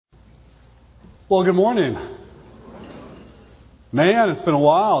Well, good morning. Man, it's been a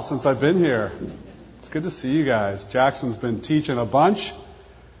while since I've been here. It's good to see you guys. Jackson's been teaching a bunch,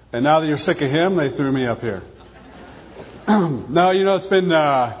 and now that you're sick of him, they threw me up here. No, it's been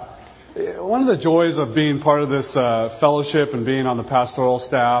one of the joys of being part of this fellowship and being on the pastoral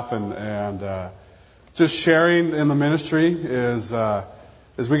staff and just sharing in the ministry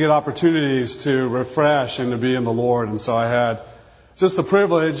is we get opportunities to refresh and to be in the Lord. And so I had just the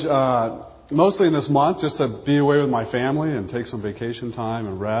privilege, mostly in this month, just to be away with my family and take some vacation time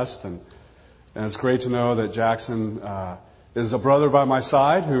and rest. And it's great to know that Jackson is a brother by my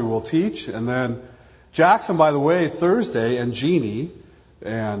side who will teach. And then Jackson, by the way, Thursday, and Jeannie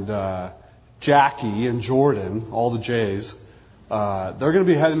and Jackie and Jordan, all the J's, they're going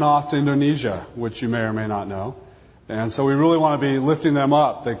to be heading off to Indonesia, which you may or may not know. And so we really want to be lifting them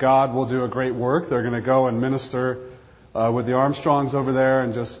up, that God will do a great work. They're going to go and minister with the Armstrongs over there,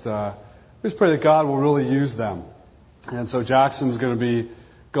 and just pray that God will really use them. And so Jackson's going to be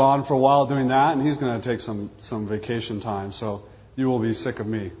gone for a while doing that, and he's going to take some vacation time. So you will be sick of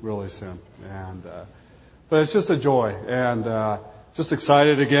me really soon. But it's just a joy, and just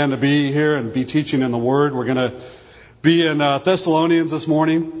excited again to be here and be teaching in the Word. We're going to be in Thessalonians this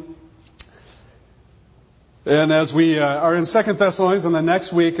morning. And as we are in 2 Thessalonians, and the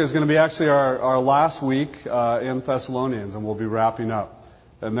next week is going to be actually our last week in Thessalonians, and we'll be wrapping up.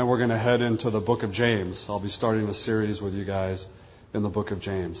 And then we're going to head into the book of James. I'll be starting a series with you guys in the book of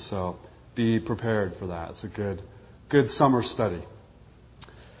James. So be prepared for that. It's a good summer study.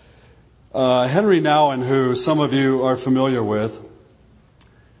 Henry Nouwen, who some of you are familiar with,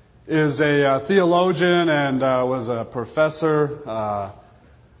 is a theologian and was a professor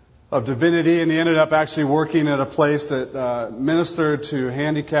of divinity, and he ended up actually working at a place that ministered to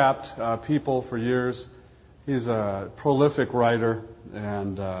handicapped people for years. He's a prolific writer,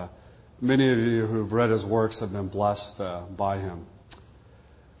 and many of you who've read his works have been blessed by him.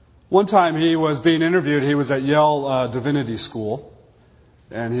 One time he was being interviewed. He was at Yale Divinity School,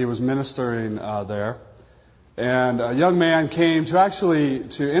 and he was ministering there. And a young man came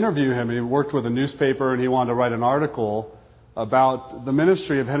to interview him. He worked with a newspaper, and he wanted to write an article about the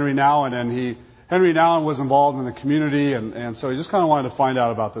ministry of Henry Nouwen. And Henry Nouwen was involved in the community, and so he just kind of wanted to find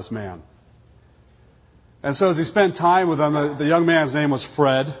out about this man. And so as he spent time with him, the young man's name was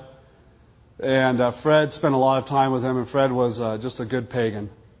Fred. And Fred spent a lot of time with him, and Fred was just a good pagan.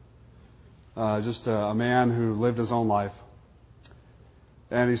 Just a man who lived his own life.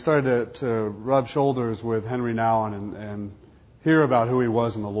 And he started to rub shoulders with Henry Nouwen and hear about who he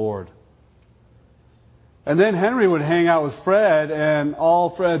was in the Lord. And then Henry would hang out with Fred and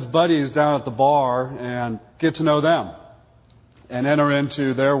all Fred's buddies down at the bar and get to know them and enter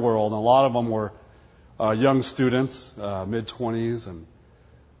into their world. And a lot of them were young students, mid-20s,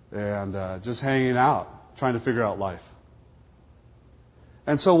 and just hanging out, trying to figure out life.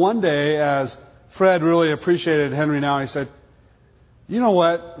 And so one day, as Fred really appreciated Henry Nouwen, he said, "You know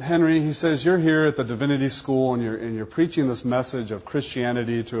what, Henry?" He says, "You're here at the Divinity School, and you're preaching this message of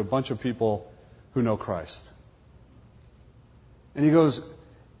Christianity to a bunch of people who know Christ." And he goes,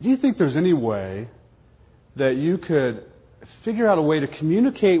 "Do you think there's any way that you could figure out a way to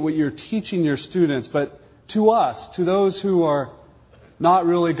communicate what you're teaching your students, but to us, to those who are not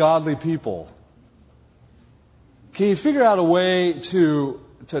really godly people? Can you figure out a way to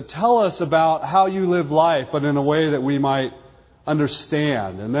tell us about how you live life, but in a way that we might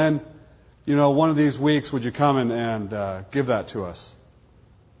understand? And then, one of these weeks, would you come and give that to us?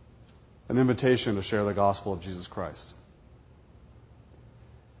 An invitation to share the gospel of Jesus Christ."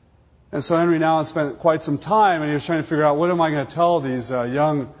 And so Henry Nouwen spent quite some time, and he was trying to figure out, what am I going to tell these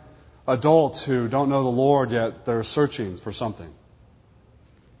young adults who don't know the Lord, yet they're searching for something?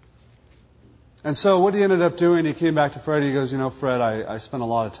 And so what he ended up doing, he came back to Fred. He goes, "Fred, I spent a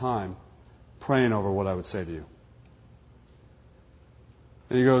lot of time praying over what I would say to you."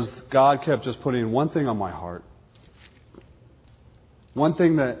 And he goes, "God kept just putting one thing on my heart. One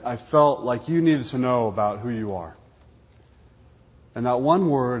thing that I felt like you needed to know about who you are. And that one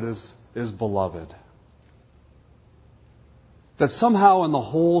word is beloved. That somehow in the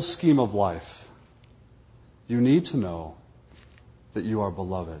whole scheme of life, you need to know that you are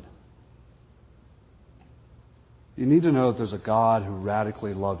beloved. You need to know that there's a God who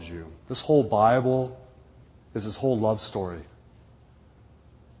radically loves you. This whole Bible is his whole love story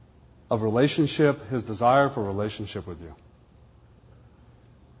of relationship, his desire for relationship with you.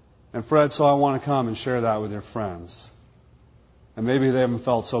 And Fred, so I want to come and share that with your friends. And maybe they haven't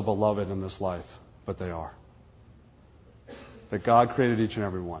felt so beloved in this life, but they are. That God created each and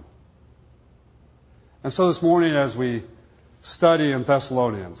every one. And so this morning, as we study in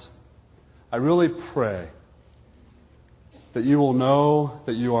Thessalonians, I really pray that you will know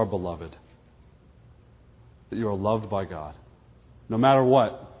that you are beloved, that you are loved by God, no matter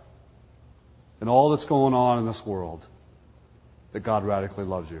what, and all that's going on in this world, that God radically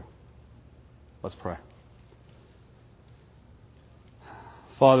loves you. Let's pray.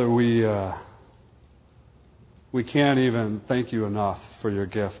 Father, we can't even thank you enough for your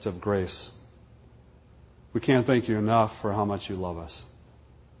gift of grace. We can't thank you enough for how much you love us.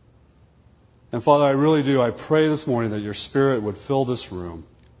 And Father, I really do. I pray this morning that your Spirit would fill this room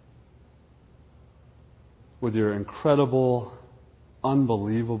with your incredible,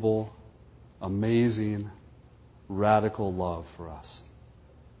 unbelievable, amazing, radical love for us.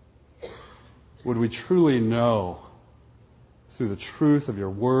 Would we truly know through the truth of your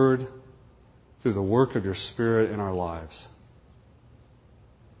word, through the work of your Spirit in our lives,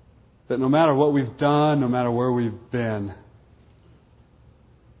 that no matter what we've done, no matter where we've been,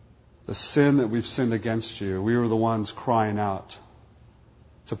 the sin that we've sinned against you, we were the ones crying out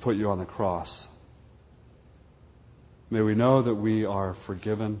to put you on the cross. May we know that we are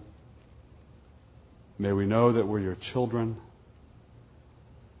forgiven. May we know that we're your children.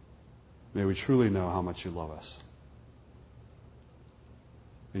 May we truly know how much you love us.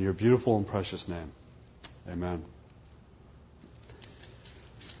 In your beautiful and precious name, amen.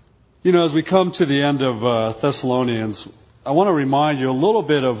 You know, as we come to the end of Thessalonians, I want to remind you a little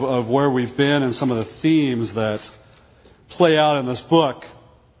bit of where we've been and some of the themes that play out in this book.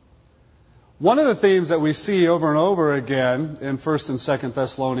 One of the themes that we see over and over again in 1st and 2nd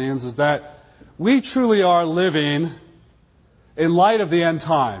Thessalonians is that we truly are living in light of the end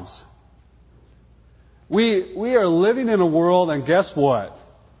times. We are living in a world, and guess what?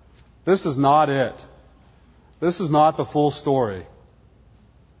 This is not it. This is not the full story.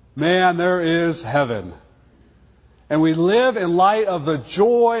 Man, there is heaven. And we live in light of the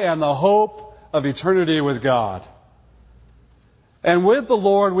joy and the hope of eternity with God. And with the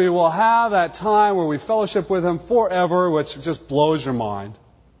Lord, we will have that time where we fellowship with Him forever, which just blows your mind.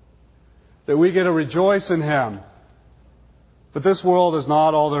 That we get to rejoice in Him. But this world is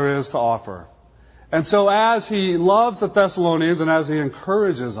not all there is to offer. And so as he loves the Thessalonians and as he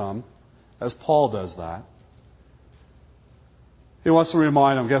encourages them, as Paul does that, he wants to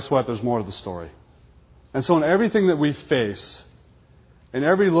remind them, guess what? There's more to the story. And so in everything that we face, in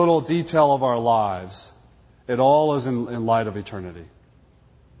every little detail of our lives, it all is in light of eternity.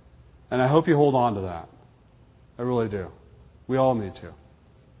 And I hope you hold on to that. I really do. We all need to.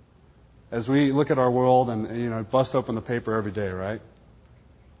 As we look at our world and, bust open the paper every day, right?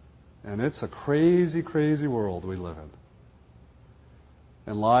 And it's a crazy, crazy world we live in.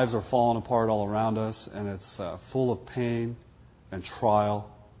 And lives are falling apart all around us, and it's full of pain and trial.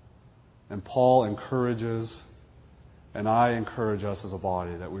 And Paul encourages, and I encourage us as a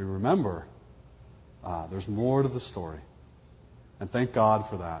body, that we remember there's more to the story. And thank God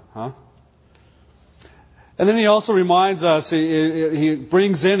for that, huh? And then he also reminds us, he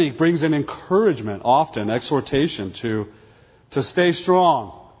brings in encouragement, often exhortation to stay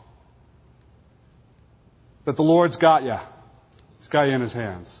strong. That the Lord's got you. He's got you in His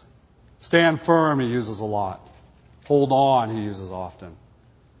hands. Stand firm, he uses a lot. Hold on, he uses often.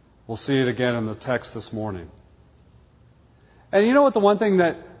 We'll see it again in the text this morning. And you know what? The one thing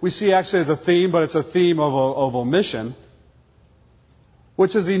that we see actually as a theme, but it's a theme of omission,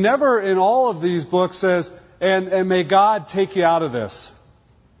 which is he never in all of these books says, and may God take you out of this.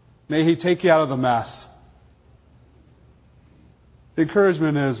 May He take you out of the mess. The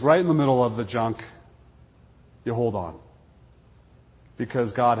encouragement is right in the middle of the junk. You hold on.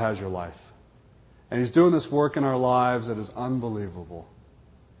 Because God has your life. And He's doing this work in our lives that is unbelievable.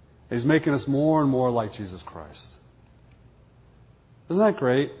 He's making us more and more like Jesus Christ. Isn't that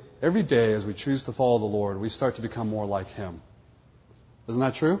great? Every day as we choose to follow the Lord, we start to become more like Him. Isn't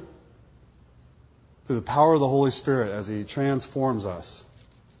that true? Through the power of the Holy Spirit as He transforms us.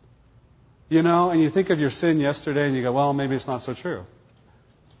 And you think of your sin yesterday and you go, well, maybe it's not so true.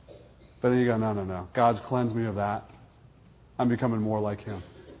 But then you go, no. God's cleansed me of that. I'm becoming more like Him.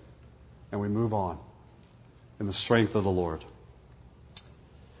 And we move on in the strength of the Lord.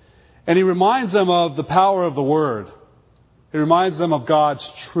 And he reminds them of the power of the Word. He reminds them of God's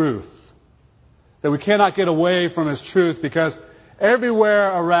truth. That we cannot get away from His truth because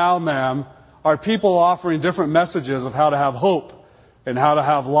everywhere around them are people offering different messages of how to have hope and how to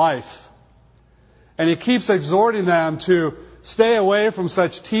have life. And he keeps exhorting them to stay away from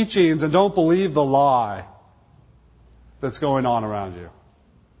such teachings and don't believe the lie that's going on around you.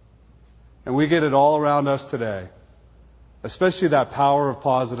 And we get it all around us today. Especially that power of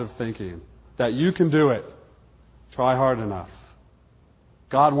positive thinking. That you can do it. Try hard enough.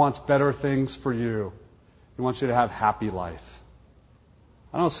 God wants better things for you. He wants you to have happy life.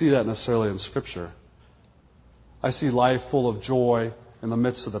 I don't see that necessarily in Scripture. I see life full of joy in the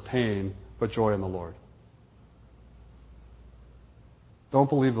midst of the pain, but joy in the Lord. Don't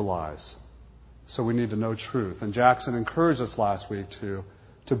believe the lies. So we need to know truth. And Jackson encouraged us last week to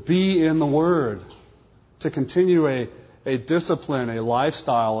be in the Word, to continue a discipline, a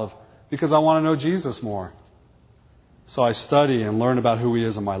lifestyle of, because I want to know Jesus more. So I study and learn about who He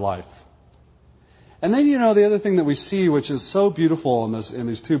is in my life. And then, the other thing that we see, which is so beautiful in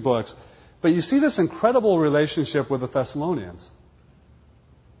these two books, but you see this incredible relationship with the Thessalonians.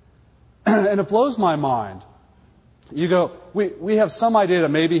 And it blows my mind. You go, we have some idea that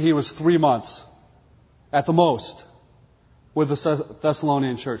maybe he was 3 months at the most with the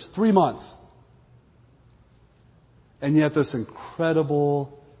Thessalonian church. 3 months. And yet this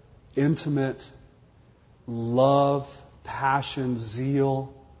incredible, intimate love, passion,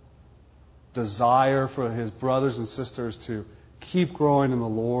 zeal, desire for his brothers and sisters to keep growing in the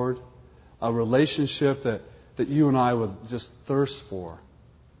Lord, a relationship that you and I would just thirst for,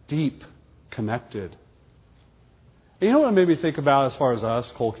 deep, connected. And you know what it made me think about as far as us,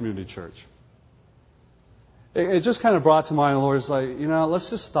 Cole Community Church? It just kind of brought to mind, the Lord's like, let's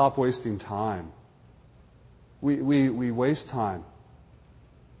just stop wasting time. We waste time.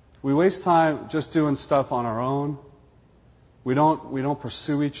 We waste time just doing stuff on our own. We don't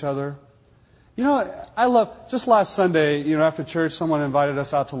pursue each other. I love, just last Sunday, after church, someone invited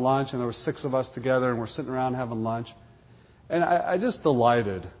us out to lunch, and there were 6 of us together, and we're sitting around having lunch. And I just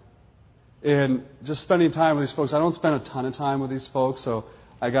delighted in just spending time with these folks. I don't spend a ton of time with these folks, so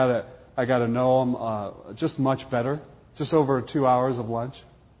I gotta know them just much better. Just over 2 hours of lunch.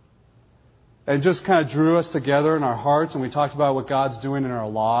 And just kind of drew us together in our hearts, and we talked about what God's doing in our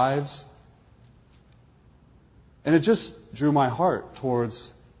lives. And it just drew my heart towards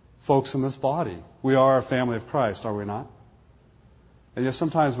folks in this body. We are a family of Christ, are we not? And yet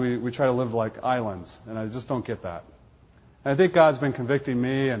sometimes we try to live like islands, and I just don't get that. And I think God's been convicting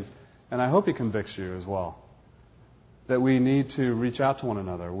me, and I hope He convicts you as well, that we need to reach out to one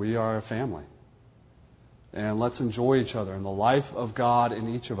another. We are a family. And let's enjoy each other and the life of God in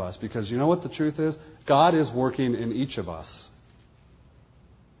each of us. Because you know what the truth is? God is working in each of us.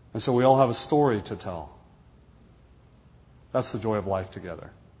 And so we all have a story to tell. That's the joy of life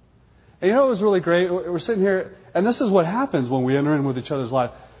together. And it was really great? We're sitting here, and this is what happens when we enter in with each other's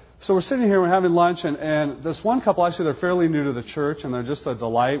life. So we're sitting here, we're having lunch, and this one couple, actually they're fairly new to the church, and they're just a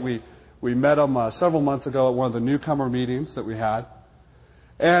delight. We met them several months ago at one of the newcomer meetings that we had.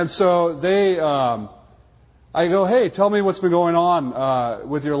 And so they... I go, hey, tell me what's been going on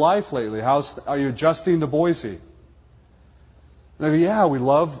with your life lately. Are you adjusting to Boise? And they go, yeah, we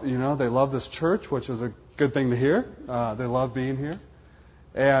love, they love this church, which is a good thing to hear. They love being here.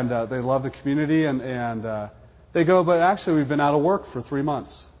 And they love the community. And they go, but actually we've been out of work for 3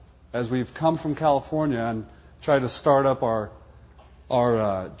 months as we've come from California and tried to start up our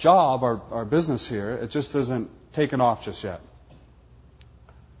job, our business here. It just isn't taken off just yet.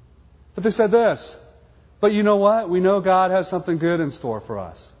 But they said this. But you know what? We know God has something good in store for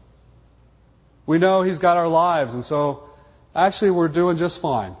us. We know He's got our lives. And so actually we're doing just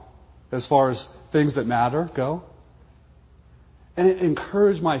fine as far as things that matter go. And it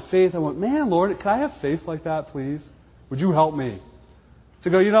encouraged my faith. I went, man, Lord, can I have faith like that, please? Would you help me? To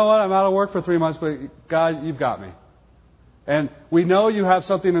go, you know what? I'm out of work for 3 months, but God, you've got me. And we know you have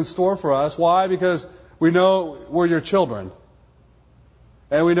something in store for us. Why? Because we know we're your children.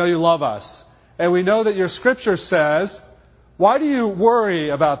 And we know you love us. And we know that your Scripture says, why do you worry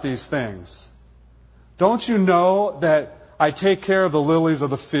about these things? Don't you know that I take care of the lilies of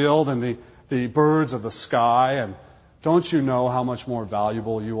the field and the birds of the sky? And don't you know how much more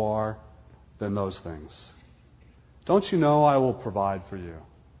valuable you are than those things? Don't you know I will provide for you?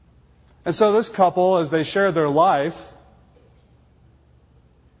 And so this couple, as they shared their life,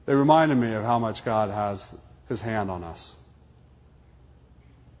 they reminded me of how much God has His hand on us.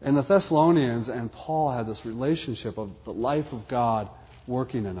 And the Thessalonians and Paul had this relationship of the life of God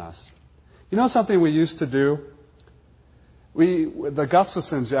working in us. You know something we used to do? The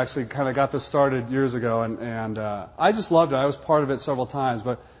Gustafsons actually kind of got this started years ago, and I just loved it. I was part of it several times,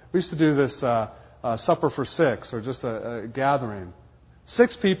 but we used to do this supper for 6, or just a gathering.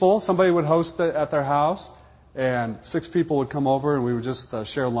 6 people, somebody would host it at their house, and 6 people would come over, and we would just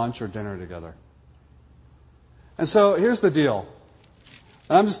share lunch or dinner together. And so here's the deal.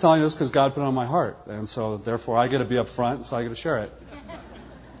 And I'm just telling you this because God put it on my heart. And so, therefore, I get to be up front, so I get to share it.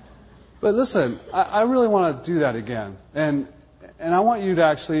 But listen, I really want to do that again. And I want you to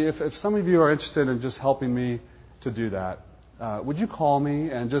actually, if some of you are interested in just helping me to do that, would you call me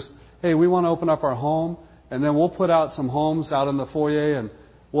and just, hey, we want to open up our home, and then we'll put out some homes out in the foyer, and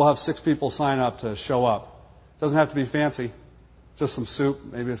we'll have 6 people sign up to show up. Doesn't have to be fancy. Just some soup,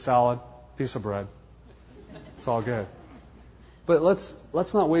 maybe a salad, piece of bread. It's all good. But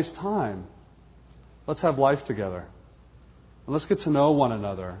let's not waste time. Let's have life together. And let's get to know one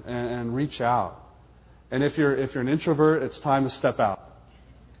another and reach out. And if you're an introvert, it's time to step out.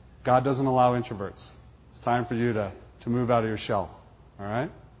 God doesn't allow introverts. It's time for you to move out of your shell. All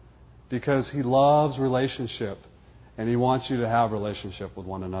right? Because He loves relationship, and He wants you to have relationship with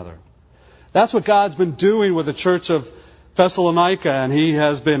one another. That's what God's been doing with the church of Thessalonica, and He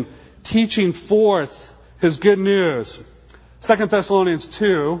has been teaching forth His good news. 2 Thessalonians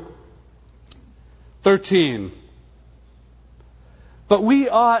 2:13. But we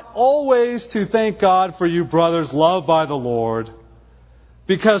ought always to thank God for you, brothers, loved by the Lord,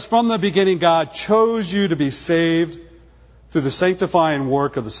 because from the beginning God chose you to be saved through the sanctifying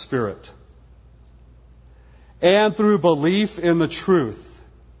work of the Spirit, and through belief in the truth.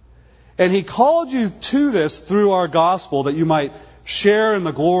 And He called you to this through our gospel, that you might share in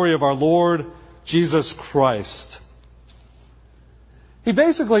the glory of our Lord Jesus Christ. He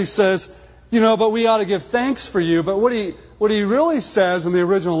basically says, but we ought to give thanks for you. But what he really says in the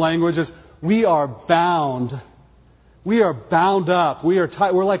original language is, we are bound. We are bound up. We are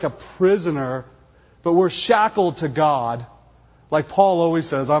tied. We're like a prisoner, but we're shackled to God. Like Paul always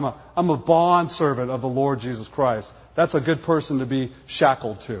says, I'm a bond servant of the Lord Jesus Christ. That's a good person to be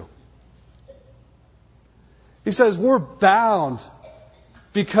shackled to. He says we're bound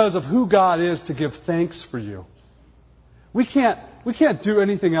because of who God is to give thanks for you. We can't do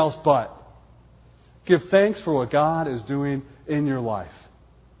anything else but give thanks for what God is doing in your life.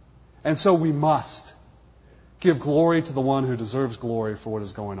 And so we must give glory to the one who deserves glory for what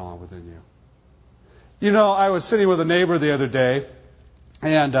is going on within you. I was sitting with a neighbor the other day,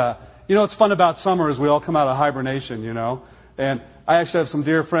 and what's fun about summer is we all come out of hibernation, And I actually have some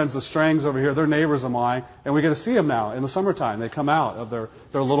dear friends, the Strangs over here. They're neighbors of mine, and we get to see them now in the summertime. They come out of their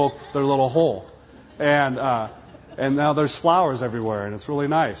little hole, and now there's flowers everywhere, and it's really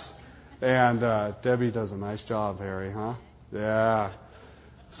nice. And Debbie does a nice job, Harry, huh? Yeah.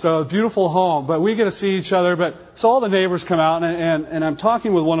 So beautiful home, but we get to see each other. So all the neighbors come out, and I'm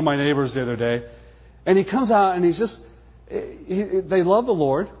talking with one of my neighbors the other day, and he comes out and they love the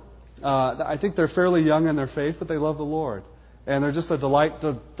Lord. I think they're fairly young in their faith, but they love the Lord. And they're just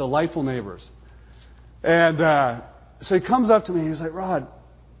delightful neighbors. And so he comes up to me, he's like, Rod,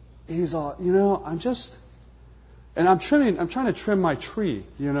 I'm trying to trim my tree,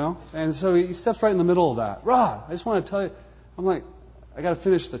 And so he steps right in the middle of that. Rod, I just want to tell you, I'm like, I got to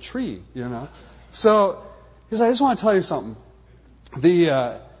finish the tree, So he's like, I just want to tell you something.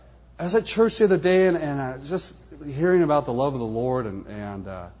 I was at church the other day, and I was just hearing about the love of the Lord, and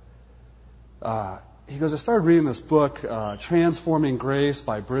he goes, I started reading this book, Transforming Grace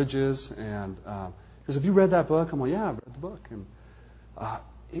by Bridges, and he goes, have you read that book? I'm like, yeah, I've read the book.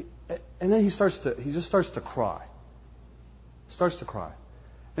 And then he just starts to cry.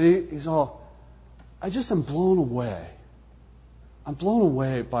 And he's all, I just am blown away. I'm blown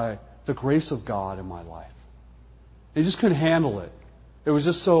away by the grace of God in my life. He just couldn't handle it. It was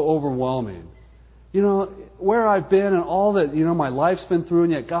just so overwhelming. Where I've been and all that, my life's been through,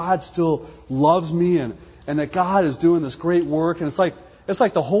 and yet God still loves me, and that God is doing this great work. And it's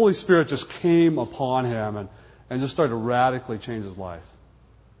like the Holy Spirit just came upon him and just started to radically change his life.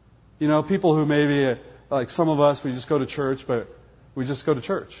 People who maybe, like some of us, we just go to church, but we just go to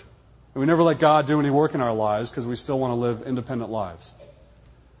church. And we never let God do any work in our lives because we still want to live independent lives.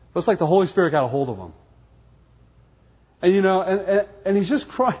 But it's like the Holy Spirit got a hold of them. And and he's just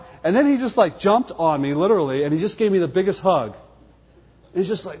crying. And then he just jumped on me, literally, and he just gave me the biggest hug. And he's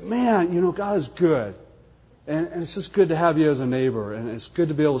just like, man, God is good. And it's just good to have you as a neighbor, and it's good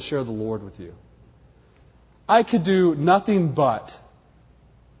to be able to share the Lord with you. I could do nothing but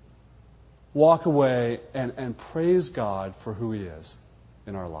walk away and praise God for who He is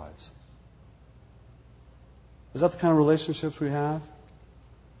in our lives. Is that the kind of relationships we have?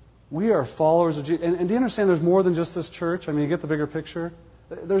 We are followers of Jesus. And do you understand there's more than just this church? I mean, you get the bigger picture?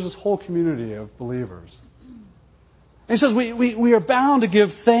 There's this whole community of believers. And he says, we are bound to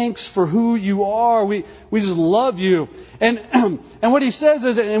give thanks for who you are. We just love you. And what he says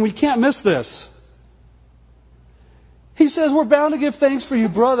is, and we can't miss this, he says, we're bound to give thanks for you,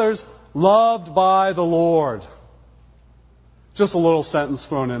 brothers, loved by the Lord. Just a little sentence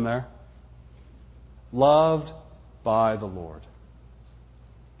thrown in there. Loved by the Lord.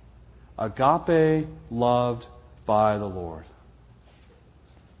 Agape, loved by the Lord.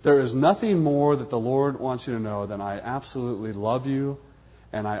 There is nothing more that the Lord wants you to know than I absolutely love you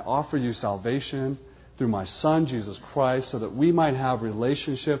and I offer you salvation through my Son, Jesus Christ, so that we might have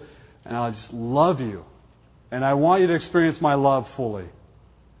relationship, and I just love you. And I want you to experience my love fully.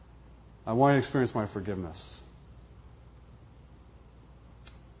 I want you to experience my forgiveness.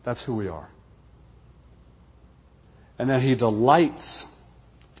 That's who we are. And that He delights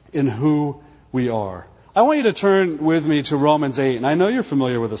in who we are. I want you to turn with me to Romans 8. And I know you're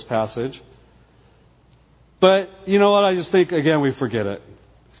familiar with this passage. But you know what? I just think, again, we forget it.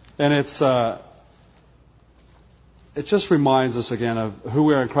 And it just reminds us again of who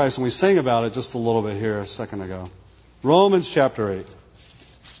we are in Christ. And we sang about it just a little bit here a second ago. Romans chapter 8.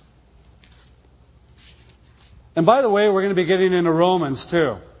 And by the way, we're going to be getting into Romans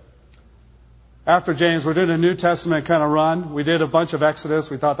too. After James, we're doing a New Testament kind of run. We did a bunch of Exodus.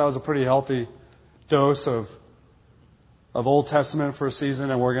 We thought that was a pretty healthy dose of Old Testament for a season.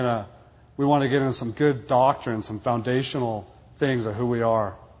 And we want to get into some good doctrine, some foundational things of who we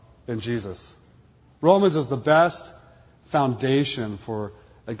are in Jesus. Romans is the best foundation for,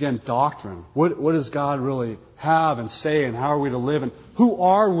 again, doctrine. What does God really have and say, and how are we to live, and who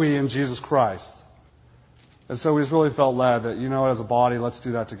are we in Jesus Christ? And so we just really felt led that, as a body, let's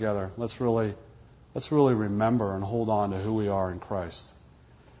do that together. Let's really remember and hold on to who we are in Christ.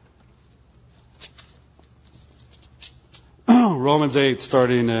 Romans 8,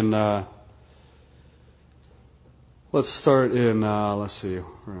 starting in... let's start in, let's see,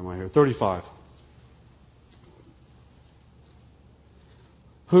 where am I here? 35.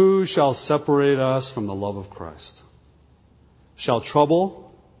 Who shall separate us from the love of Christ? Shall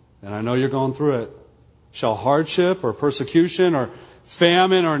trouble, and I know you're going through it, shall hardship or persecution or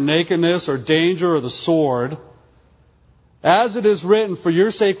famine or nakedness or danger or the sword? As it is written, for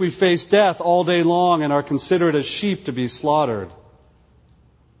your sake we face death all day long and are considered as sheep to be slaughtered.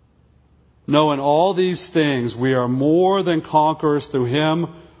 No, in all these things we are more than conquerors through Him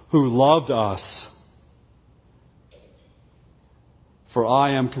who loved us. For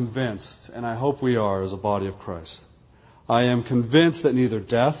I am convinced, and I hope we are as a body of Christ, I am convinced that neither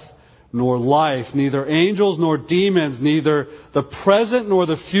death nor life, neither angels nor demons, neither the present nor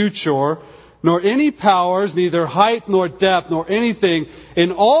the future, nor any powers, neither height nor depth, nor anything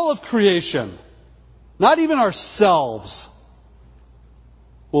in all of creation, not even ourselves,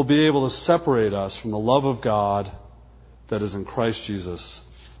 will be able to separate us from the love of God that is in Christ Jesus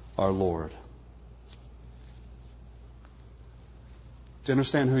our Lord. Do you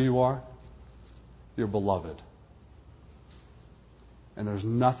understand who you are? You're beloved. And there's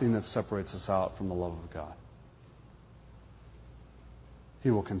nothing that separates us out from the love of God.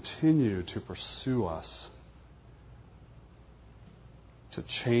 He will continue to pursue us, to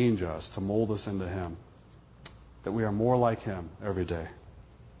change us, to mold us into Him, that we are more like Him every day.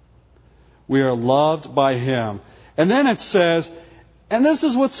 We are loved by Him. And then it says, and this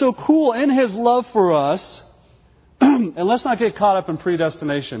is what's so cool, in His love for us, and let's not get caught up in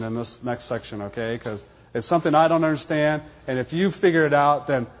predestination in this next section, okay? Because it's something I don't understand, and if you figure it out,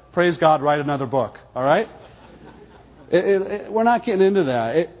 then praise God, write another book, all right? We're not getting into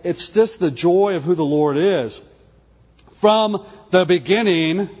that. It's just the joy of who the Lord is. From the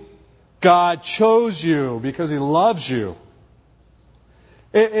beginning, God chose you because He loves you.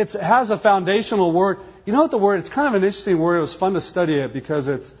 It has a foundational word. You know what the word, it's kind of an interesting word. It was fun to study it because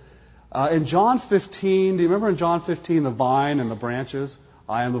it's in John 15. Do you remember in John 15 the vine and the branches?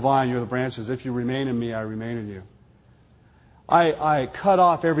 I am the vine, you are the branches. If you remain in me, I remain in you. I cut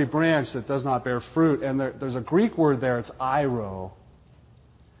off every branch that does not bear fruit. And there's a Greek word there, it's airo.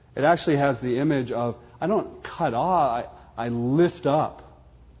 It actually has the image of, I don't cut off, I lift up.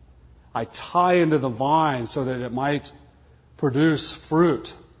 I tie into the vine so that it might produce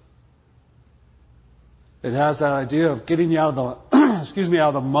fruit. It has that idea of getting you out of the, out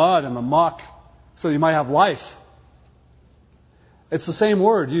of the mud and the muck so you might have life. It's the same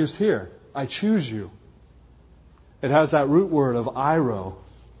word used here. I choose you. It has that root word of airo.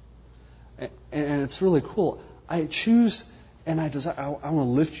 And it's really cool. I choose and I want to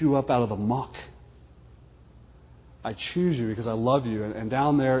lift you up out of the muck. I choose you because I love you. And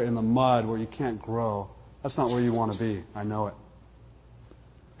down there in the mud where you can't grow, that's not where you want to be. I know it.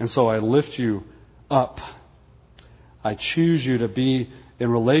 And so I lift you up. I choose you to be in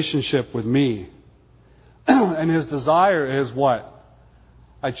relationship with me. And His desire is what?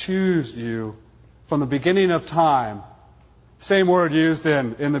 I choose you from the beginning of time. Same word used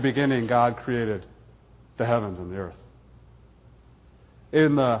in the beginning, God created the heavens and the earth.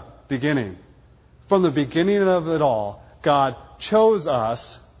 In the beginning. From the beginning of it all, God chose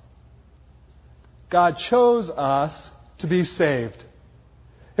us. God chose us to be saved.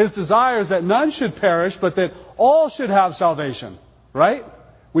 His desire is that none should perish, but that all should have salvation. Right?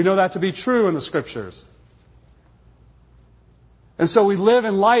 We know that to be true in the Scriptures. And so we live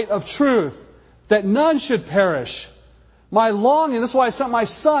in light of truth, that none should perish. My longing, this is why I sent my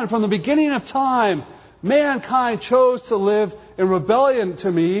Son from the beginning of time. Mankind chose to live in rebellion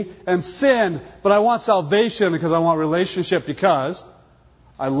to me and sinned, but I want salvation because I want relationship, because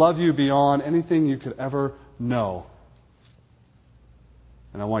I love you beyond anything you could ever know.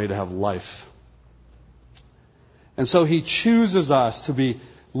 And I want you to have life. And so He chooses us to be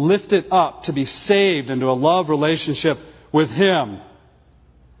lifted up, to be saved into a love relationship with Him.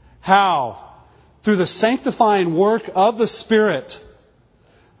 How? Through the sanctifying work of the Spirit.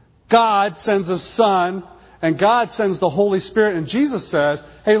 God sends His Son, and God sends the Holy Spirit. And Jesus says,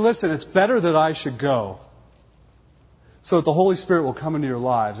 hey, listen, it's better that I should go, so that the Holy Spirit will come into your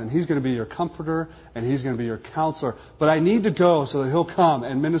lives, and He's going to be your comforter, and He's going to be your counselor. But I need to go so that He'll come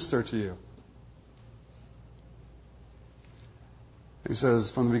and minister to you. He says,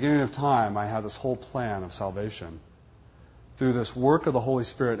 from the beginning of time, I had this whole plan of salvation through this work of the Holy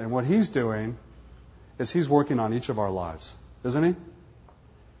Spirit. And what He's doing is He's working on each of our lives, isn't He?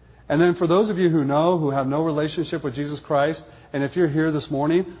 And then for those of you who have no relationship with Jesus Christ, and if you're here this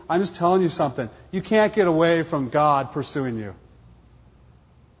morning, I'm just telling you something. You can't get away from God pursuing you,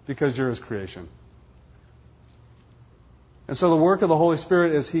 because you're His creation. And so the work of the Holy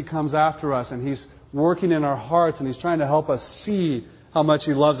Spirit is He comes after us, and He's working in our hearts, and He's trying to help us see how much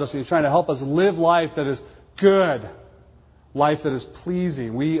He loves us, and He's trying to help us live life that is good, life that is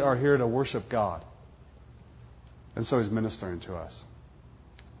pleasing. We are here to worship God. And so He's ministering to us.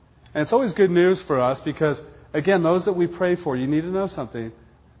 And it's always good news for us because, again, those that we pray for, you need to know something,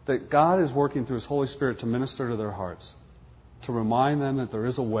 that God is working through His Holy Spirit to minister to their hearts, to remind them that there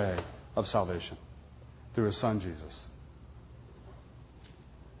is a way of salvation through His Son, Jesus.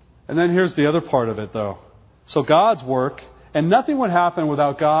 And then here's the other part of it, though. So God's work, and nothing would happen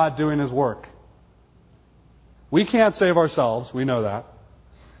without God doing His work. We can't save ourselves. We know that.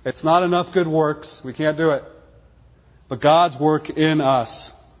 It's not enough good works. We can't do it. But God's work in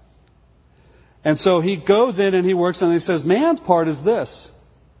us. And so He goes in and He works, and He says, man's part is this.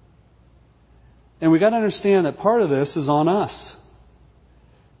 And we got to understand that part of this is on us.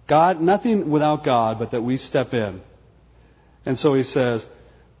 God, nothing without God, but that we step in. And so He says,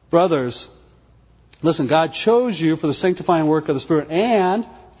 brothers, listen, God chose you for the sanctifying work of the Spirit and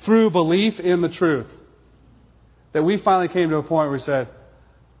through belief in the truth. That we finally came to a point where we said,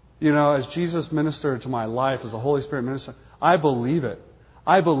 as Jesus ministered to my life, as the Holy Spirit ministered, I believe it.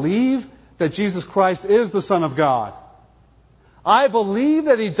 I believe that Jesus Christ is the Son of God. I believe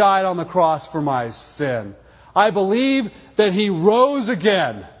that He died on the cross for my sin. I believe that He rose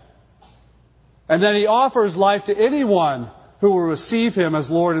again. And that He offers life to anyone who will receive Him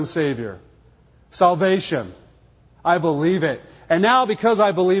as Lord and Savior. Salvation. I believe it. And now because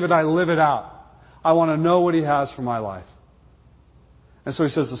I believe it, I live it out. I want to know what He has for my life. And so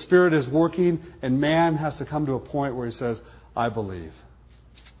He says the Spirit is working, and man has to come to a point where he says, I believe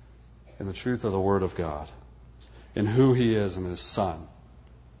in the truth of the Word of God, in who He is and His Son.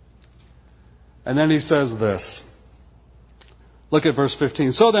 And then He says this. Look at verse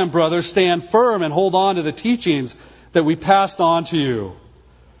 15. So then, brothers, stand firm and hold on to the teachings that we passed on to you,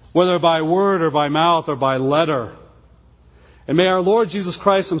 whether by word or by mouth or by letter. And may our Lord Jesus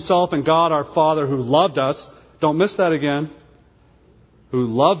Christ Himself and God our Father, who loved us, don't miss that again, who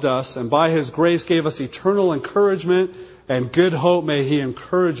loved us and by His grace gave us eternal encouragement and good hope, may He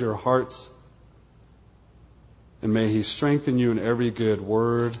encourage your hearts. And may He strengthen you in every good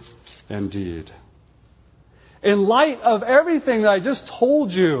word and deed. In light of everything that I just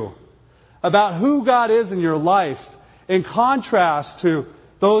told you about who God is in your life, in contrast to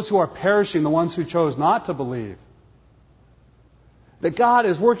those who are perishing, the ones who chose not to believe, that God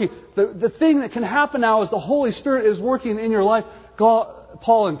is working. The thing that can happen now is the Holy Spirit is working in your life.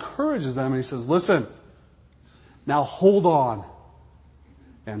 Paul encourages them and he says, listen, now hold on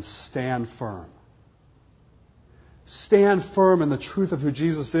and stand firm. Stand firm in the truth of who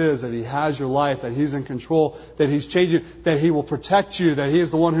Jesus is, that He has your life, that He's in control, that He's changed you, that He will protect you, that He is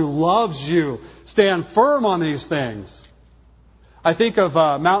the one who loves you. Stand firm on these things. I think of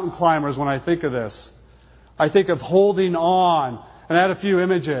mountain climbers when I think of this. I think of holding on. And I had a few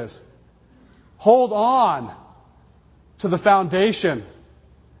images. Hold on to the foundation.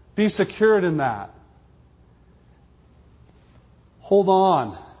 Be secured in that. Hold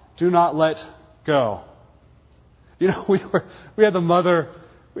on. Do not let go. We had the mother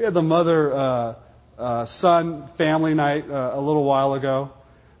son family night a little while ago,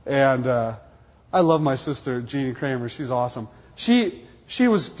 and I love my sister Jeannie Kramer. She's awesome. She she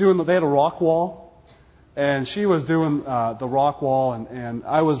was they had a rock wall, and she was doing the rock wall, and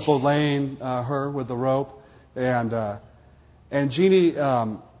I was belaying her with the rope, and Jeannie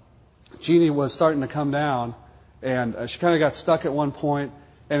was starting to come down, and she kind of got stuck at one point,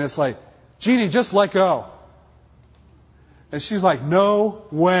 and it's like, Jeannie, just let go. And she's like, no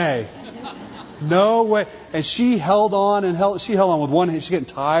way. No way. And she held on with one hand. She's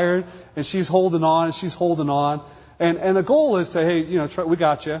getting tired, and she's holding on, and she's holding on. And the goal is to, hey, we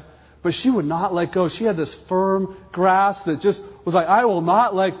got you. But she would not let go. She had this firm grasp that just was like, I will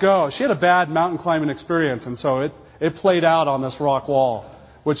not let go. She had a bad mountain climbing experience, and so it played out on this rock wall,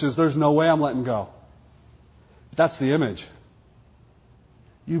 which is, there's no way I'm letting go. That's the image.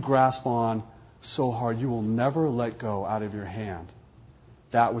 You grasp on so hard, you will never let go out of your hand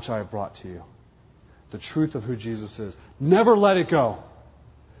that which I have brought to you. The truth of who Jesus is. Never let it go.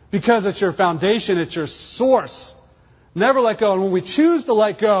 Because it's your foundation, it's your source. Never let go. And when we choose to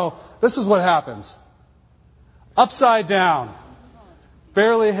let go, this is what happens. Upside down.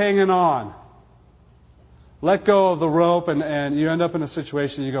 Barely hanging on. Let go of the rope, and you end up in a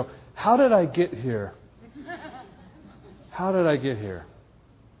situation, you go, how did I get here? How did I get here?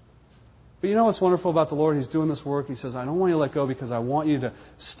 But you know what's wonderful about the Lord? He's doing this work. He says, I don't want you to let go because I want you to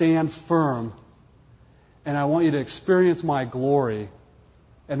stand firm, and I want you to experience my glory.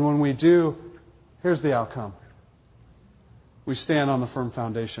 And when we do, here's the outcome. We stand on the firm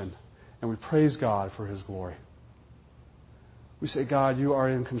foundation, and we praise God for His glory. We say, God, you are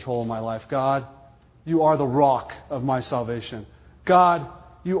in control of my life. God, you are the rock of my salvation. God,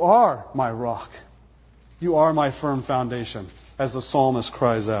 you are my rock. You are my firm foundation, as the psalmist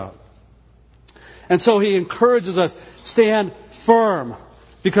cries out. And so he encourages us, stand firm,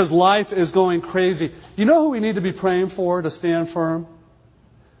 because life is going crazy. You know who we need to be praying for to stand firm?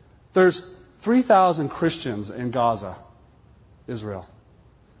 There's 3,000 Christians in Gaza, Israel.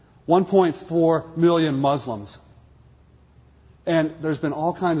 1.4 million Muslims. And there's been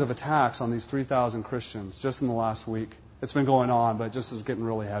all kinds of attacks on these 3,000 Christians just in the last week. It's been going on, but it just is getting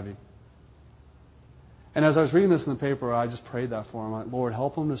really heavy. And as I was reading this in the paper, I just prayed that for them. Like, Lord,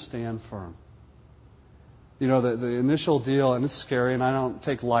 help them to stand firm. You know, the initial deal, and it's scary, and I don't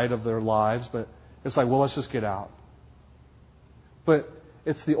take light of their lives, but it's like, well, let's just get out. But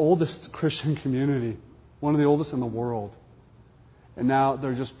it's the oldest Christian community, one of the oldest in the world. And now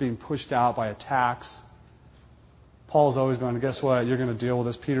they're just being pushed out by attacks. Paul's always going, guess what? You're going to deal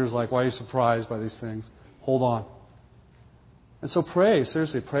with this. Peter's like, why are you surprised by these things? Hold on. And so pray,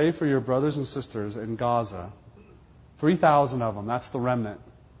 seriously, pray for your brothers and sisters in Gaza. 3,000 of them, that's the remnant.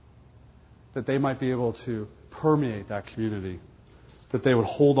 That they might be able to permeate that community. That they would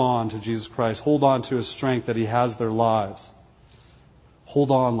hold on to Jesus Christ. Hold on to His strength that He has their lives.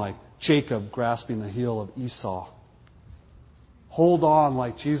 Hold on like Jacob grasping the heel of Esau. Hold on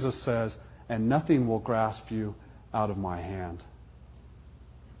like Jesus says, and nothing will grasp you out of my hand.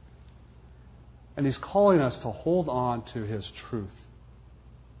 And He's calling us to hold on to His truth.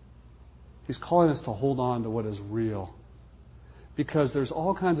 He's calling us to hold on to what is real. Because there's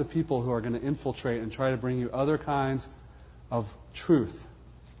all kinds of people who are going to infiltrate and try to bring you other kinds of truth.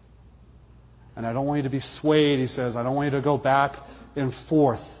 And I don't want you to be swayed, he says. I don't want you to go back and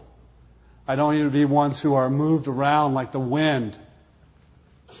forth. I don't want you to be ones who are moved around like the wind.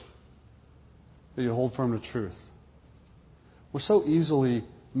 But you hold firm to truth. We're so easily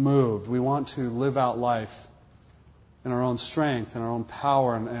moved. We want to live out life in our own strength, in our own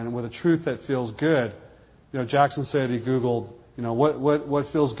power, and with a truth that feels good. You know, Jackson said he Googled,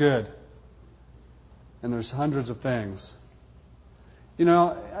 what feels good? And there's hundreds of things. You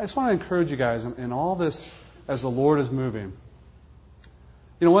know, I just want to encourage you guys in all this as the Lord is moving.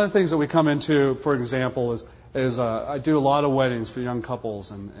 You know, one of the things that we come into, for example, is I do a lot of weddings for young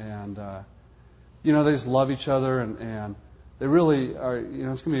couples, and they just love each other, and they really are, it's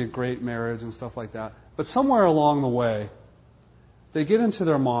going to be a great marriage and stuff like that. But somewhere along the way, they get into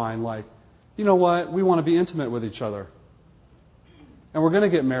their mind like, you know what, we want to be intimate with each other. And we're going to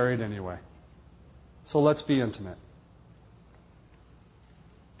get married anyway. So let's be intimate.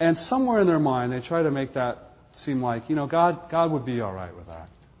 And somewhere in their mind, they try to make that seem like, God would be all right with that.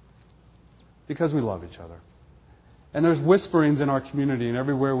 Because we love each other. And there's whisperings in our community and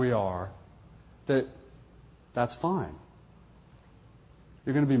everywhere we are that that's fine.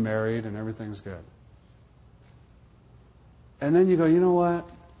 You're going to be married and everything's good. And then you go, you know what?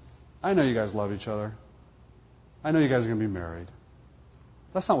 I know you guys love each other. I know you guys are going to be married.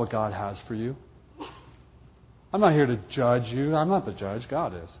 That's not what God has for you. I'm not here to judge you. I'm not the judge.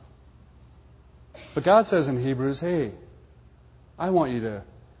 God is. But God says in Hebrews, hey, I want you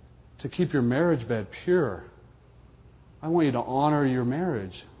to keep your marriage bed pure. I want you to honor your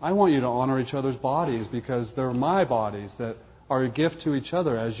marriage. I want you to honor each other's bodies because they're my bodies that are a gift to each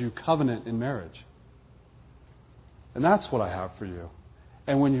other as you covenant in marriage. And that's what I have for you.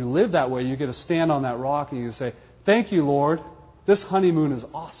 And when you live that way, you get to stand on that rock and you say, thank you, Lord. This honeymoon is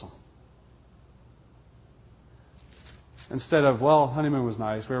awesome. Instead of, well, honeymoon was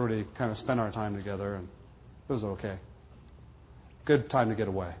nice. We already kind of spent our time together and it was okay. Good time to get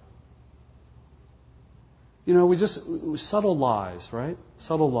away. You know, subtle lies, right?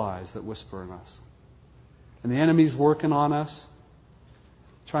 Subtle lies that whisper in us. And the enemy's working on us,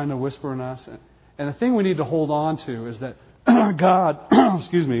 trying to whisper in us. And the thing we need to hold on to is that God,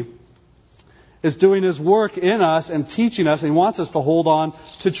 is doing His work in us and teaching us, and He wants us to hold on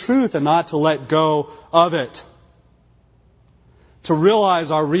to truth and not to let go of it. To realize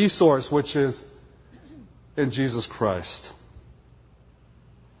our resource, which is in Jesus Christ.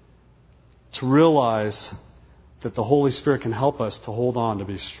 To realize that the Holy Spirit can help us to hold on, to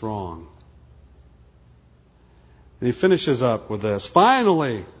be strong. And he finishes up with this.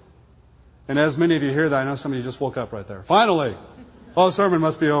 Finally, and as many of you hear that, I know some of you just woke up right there. Finally, the sermon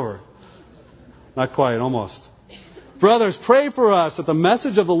must be over. Not quite, almost. Brothers, pray for us that the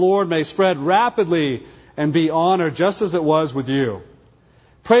message of the Lord may spread rapidly and be honored just as it was with you.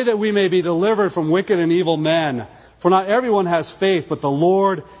 Pray that we may be delivered from wicked and evil men. For not everyone has faith, but the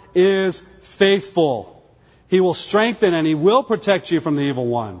Lord is faithful. He will strengthen and He will protect you from the evil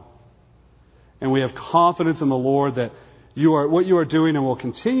one. And we have confidence in the Lord that what you are doing and will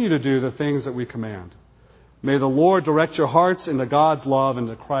continue to do the things that we command. May the Lord direct your hearts into God's love and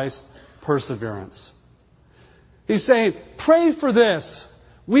to Christ's perseverance. He's saying, pray for this.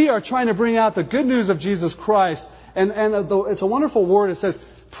 We are trying to bring out the good news of Jesus Christ. And it's a wonderful word. It says,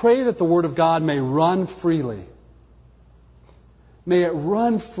 pray that the Word of God may run freely. May it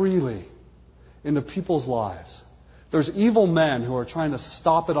run freely into people's lives. There's evil men who are trying to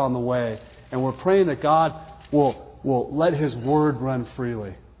stop it on the way. And we're praying that God will let His Word run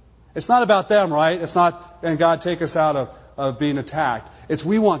freely. It's not about them, right? It's not, and God take us out of being attacked. It's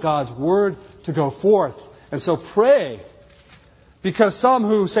we want God's Word to go forth. And so pray. Because some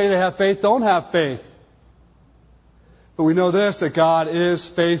who say they have faith don't have faith. But we know this, that God is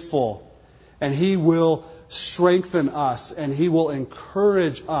faithful. And He will strengthen us. And He will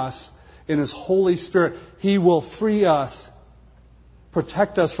encourage us in His Holy Spirit. He will free us.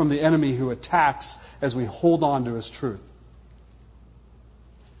 Protect us from the enemy who attacks as we hold on to His truth.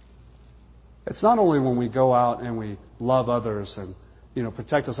 It's not only when we go out and we love others and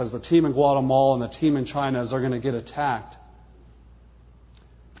protect us as the team in Guatemala and the team in China as they're going to get attacked.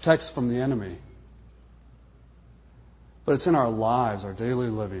 Protects from the enemy. But it's in our lives, our daily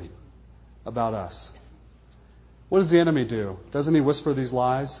living, about us. What does the enemy do? Doesn't he whisper these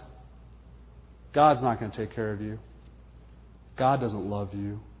lies? God's not going to take care of you. God doesn't love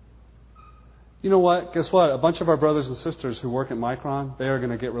you. You know what? Guess what? A bunch of our brothers and sisters who work at Micron, they are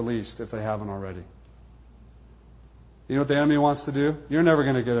going to get released if they haven't already. You know what the enemy wants to do? You're never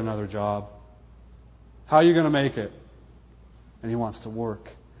going to get another job. How are you going to make it? And he wants to work.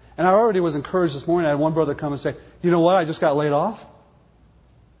 And I already was encouraged this morning. I had one brother come and say, you know what? I just got laid off.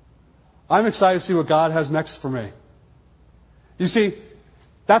 I'm excited to see what God has next for me. You see,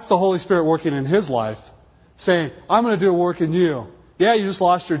 that's the Holy Spirit working in his life, saying, I'm going to do a work in you. Yeah, you just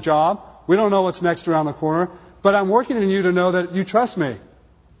lost your job. We don't know what's next around the corner. But I'm working in you to know that you trust me.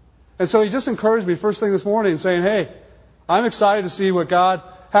 And so he just encouraged me first thing this morning saying, hey, I'm excited to see what God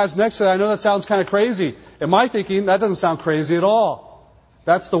has next. I know that sounds kind of crazy. In my thinking, that doesn't sound crazy at all.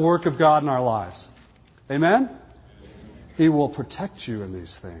 That's the work of God in our lives. Amen? He will protect you in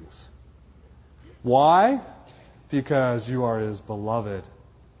these things. Why? Because you are His beloved.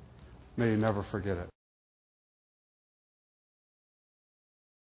 May you never forget it.